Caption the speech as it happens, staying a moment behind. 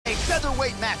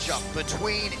featherweight matchup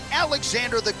between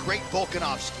Alexander the Great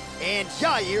Volkanovski and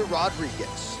Yair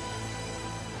Rodriguez.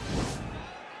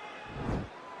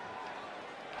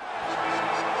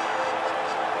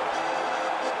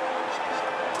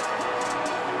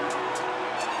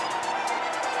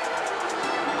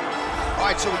 All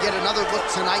right, so we get another look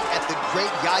tonight at the great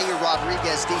Yair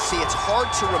Rodriguez. DC, it's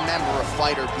hard to remember a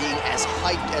fighter being as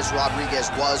hyped as Rodriguez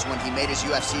was when he made his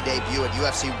UFC debut at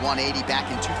UFC 180 back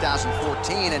in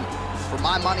 2014, and for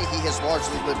my money, he has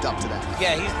largely lived up to that.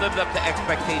 Yeah, he's lived up to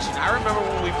expectation. I remember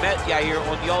when we met Yair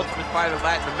on The Ultimate Fighter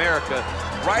Latin America,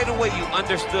 right away you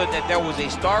understood that there was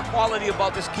a star quality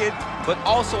about this kid, but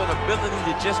also an ability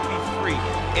to just be free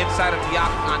inside of the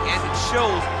octagon, and it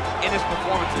shows in his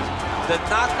performances. The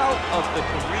knockout of the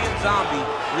Korean Zombie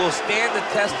will stand the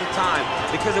test of time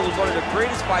because it was one of the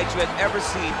greatest fights you had ever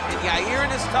seen. And Yair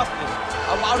and his toughness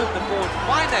allowed him to go and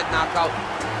find that knockout.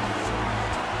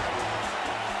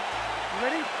 You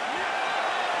ready?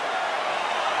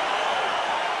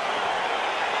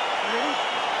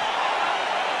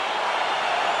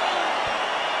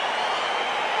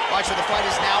 All right, so the fight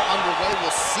is now underway.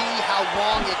 We'll see how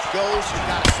long it goes. You've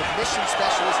got a submission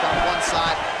specialist on one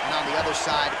side, and on the other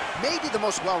side, maybe the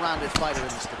most well-rounded fighter in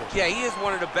this division. Yeah, he is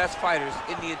one of the best fighters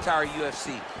in the entire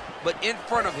UFC. But in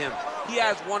front of him, he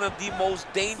has one of the most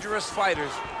dangerous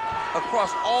fighters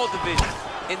across all divisions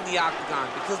in the octagon,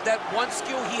 because that one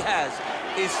skill he has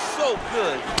is so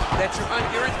good that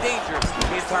you're in danger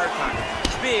the entire time.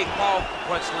 Big ball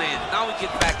punch land. Now we get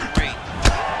back in range.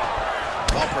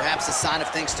 Well, perhaps a sign of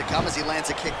things to come as he lands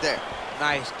a kick there.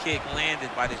 Nice kick landed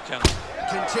by this gentleman.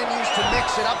 Continues to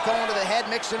mix it up, going to the head,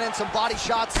 mixing in some body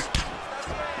shots.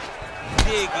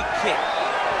 Big kick.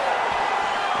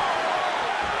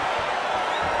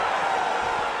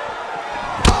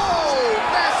 Oh,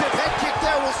 massive head kick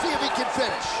there. We'll see if he can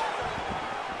finish.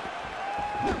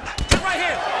 Right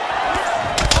hand.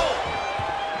 Oh.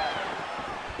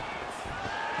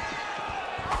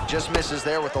 Just misses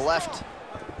there with the left.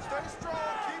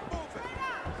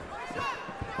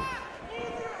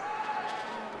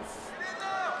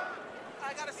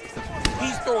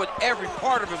 He's throwing every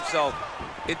part of himself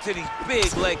into these big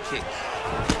leg kicks.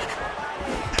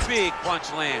 Big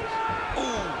punch lands.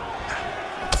 Ooh.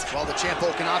 While the champ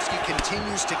Volkanovski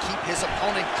continues to keep his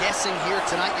opponent guessing here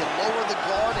tonight, you lower the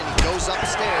guard and he goes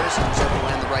upstairs and starts to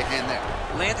land the right hand there.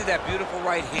 Landed that beautiful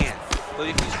right hand. But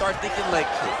if you start thinking leg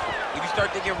kick, if you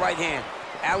start thinking right hand,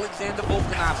 Alexander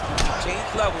Volkanovski will change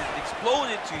levels and explode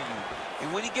into you. And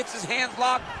when he gets his hands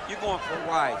locked, you're going for a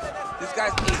ride. This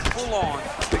guy's a full-on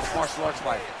mixed martial arts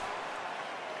fighter.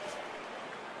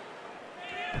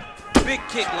 Big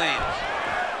kick lands.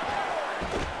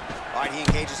 All right, he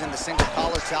engages in the single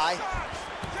collar tie.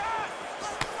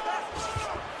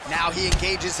 Now he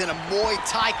engages in a Muay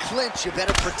Thai clinch. You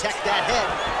better protect that head.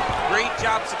 Great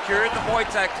job securing the Muay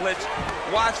Thai clinch.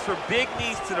 Watch for big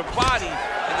knees to the body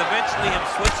and eventually him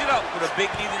switch it up with a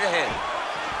big knee to the head.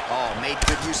 Oh, made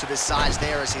good use of his size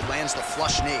there as he lands the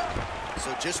flush knee.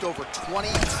 So just over 20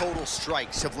 total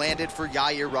strikes have landed for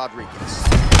Yair Rodriguez.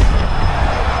 Shot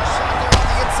there on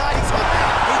the inside, he's hit now.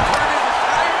 He turned his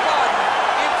entire body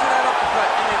into that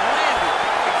uppercut and it landed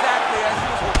exactly as he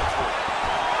was hoping for.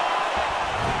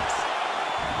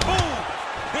 Boom!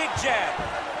 Big jab.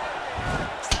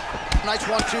 Nice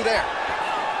 1-2 there.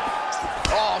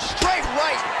 Oh, straight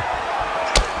right.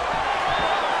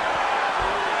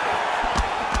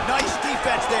 Nice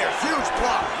defense there, huge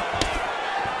block.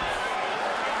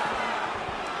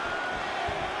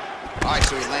 All right,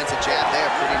 so he lands a jab there,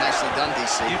 pretty nicely done,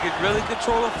 DC. You can really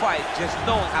control a fight just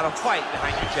knowing how to fight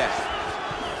behind your jab.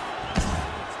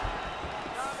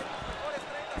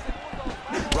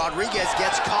 Rodriguez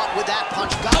gets caught with that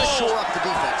punch, gotta shore up the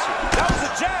defense here. That was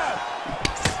a jab.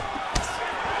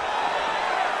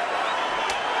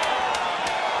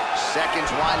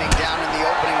 Seconds winding down in the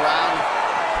opening round.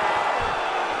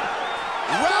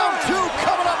 Round 2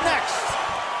 coming up next.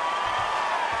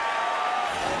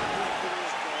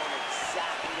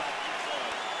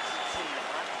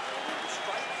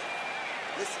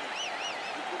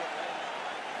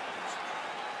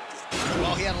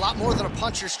 Well, he had a lot more than a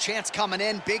puncher's chance coming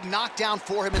in. Big knockdown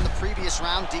for him in the previous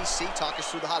round. DC, talk us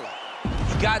through the highlight.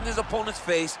 He got in his opponent's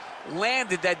face,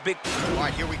 landed that big... All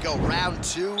right, here we go. Round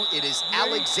 2. It is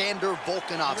Alexander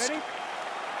Volkanovski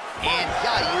and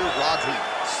Yair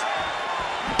Rodriguez.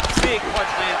 Big punch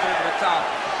lands over the top.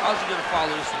 How's he gonna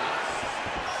follow this one?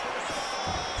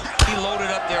 He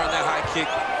loaded up there on that high kick.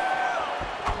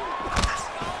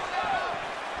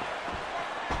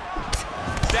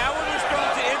 That one was thrown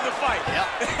to end the fight. Yep.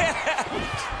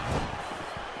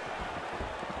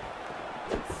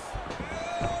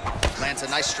 Lands a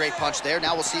nice straight punch there.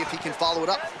 Now we'll see if he can follow it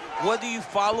up. What do you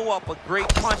follow up a great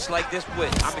punch like this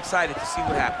with? I'm excited to see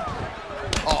what happens.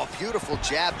 Oh, beautiful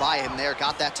jab by him there.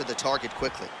 Got that to the target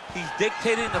quickly. He's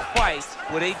dictating the fight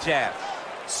with a jab.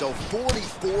 So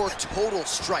 44 total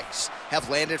strikes have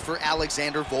landed for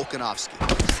Alexander Volkanovski.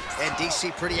 And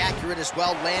DC pretty accurate as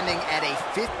well, landing at a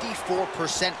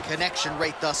 54% connection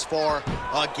rate thus far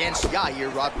against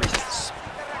Yair Rodriguez.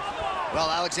 Well,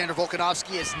 Alexander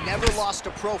Volkanovski has never lost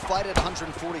a pro fight at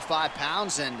 145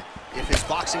 pounds, and if his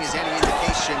boxing is any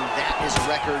indication, that is a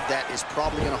record that is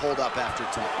probably going to hold up after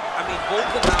tonight. I mean,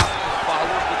 Volkanovski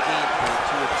follows the game plan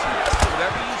to a T.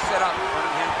 Whatever you set out in front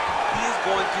of him, he is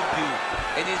going to do,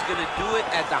 and he's going to do it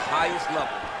at the highest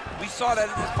level. We saw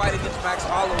that in his fight against Max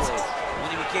Holloway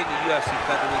when he became the UFC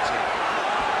featherweight champion.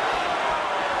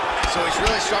 So he's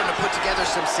really starting to put together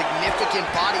some significant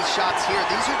body shots here.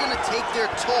 These are going to take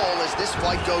their toll as this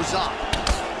fight goes on.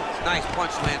 Nice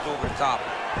punch lands over the top.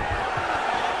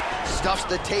 Stuffs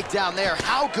the takedown there.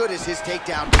 How good is his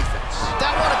takedown defense?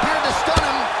 That one appeared to stun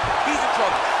him. He's in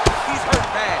trouble. He's hurt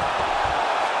bad.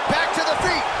 Back to the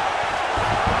feet.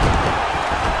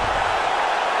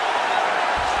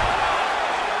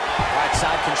 Right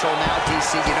side control now,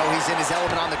 DC. You know he's in his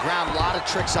element on the ground. A lot of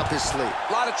tricks up his sleeve.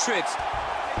 A lot of tricks.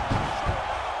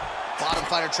 Bottom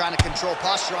fighter trying to control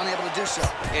posture, unable to do so.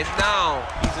 And now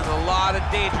he's in a lot of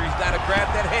danger. He's got to grab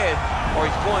that head or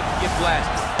he's going to get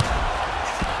blasted.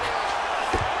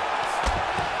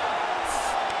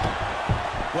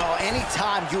 Well,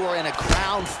 anytime you are in a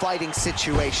ground fighting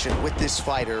situation with this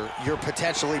fighter, you're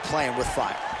potentially playing with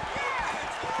fire.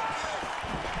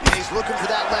 And he's looking for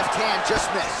that left hand, just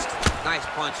missed. Nice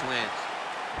punch lands.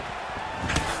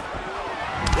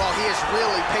 Well, he has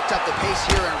really picked up the pace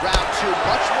here in round two.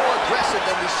 Much more aggressive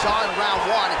than we saw in round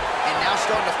one, and now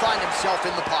starting to find himself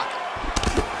in the pocket.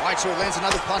 All right, so he lands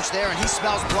another punch there, and he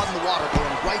smells blood in the water,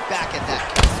 going right back at that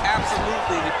kick.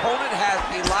 Absolutely. The opponent has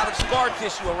a lot of scar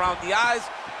tissue around the eyes.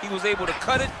 He was able to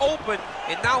cut it open,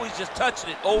 and now he's just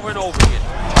touching it over and over again.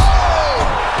 Oh!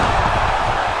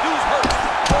 Dude's hurt.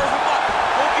 Throw him up.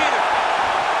 Go get him.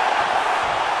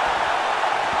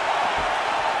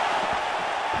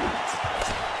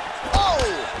 Oh!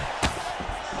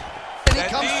 And he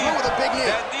comes through with a big knee.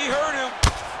 That knee hurt him.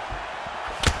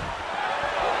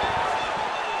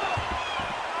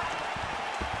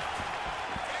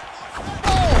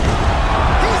 Oh!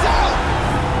 He's out!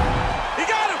 He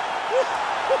got him!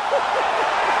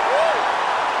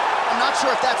 I'm not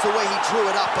sure if that's the way he drew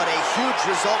it up, but a huge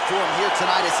result for him here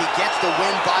tonight as he gets the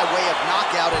win by way of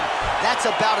knockout, and that's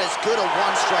about as good a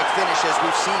one-strike finish as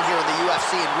we've seen here in the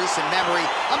UFC in recent memory.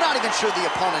 I'm not even sure the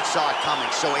opponent saw it coming,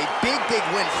 so a big, big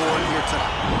win for him here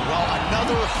tonight. Well,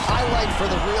 another highlight for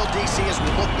the real DC as we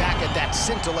look back at that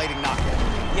scintillating knockout.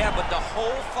 Yeah, but the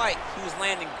whole fight, he was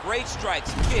landing great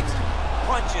strikes, kicks,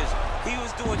 punches. He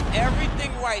was doing everything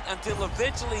right until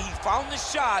eventually he found the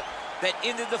shot that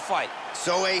ended the fight.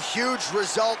 So a huge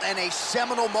result and a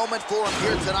seminal moment for him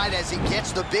here tonight as he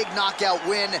gets the big knockout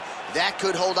win. That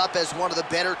could hold up as one of the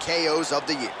better KOs of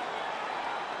the year.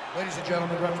 Ladies and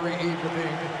gentlemen, referee Eve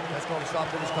Levine has called a stop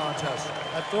to this contest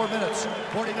at 4 minutes,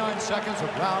 49 seconds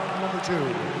of round number 2.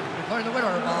 Declaring the winner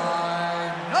by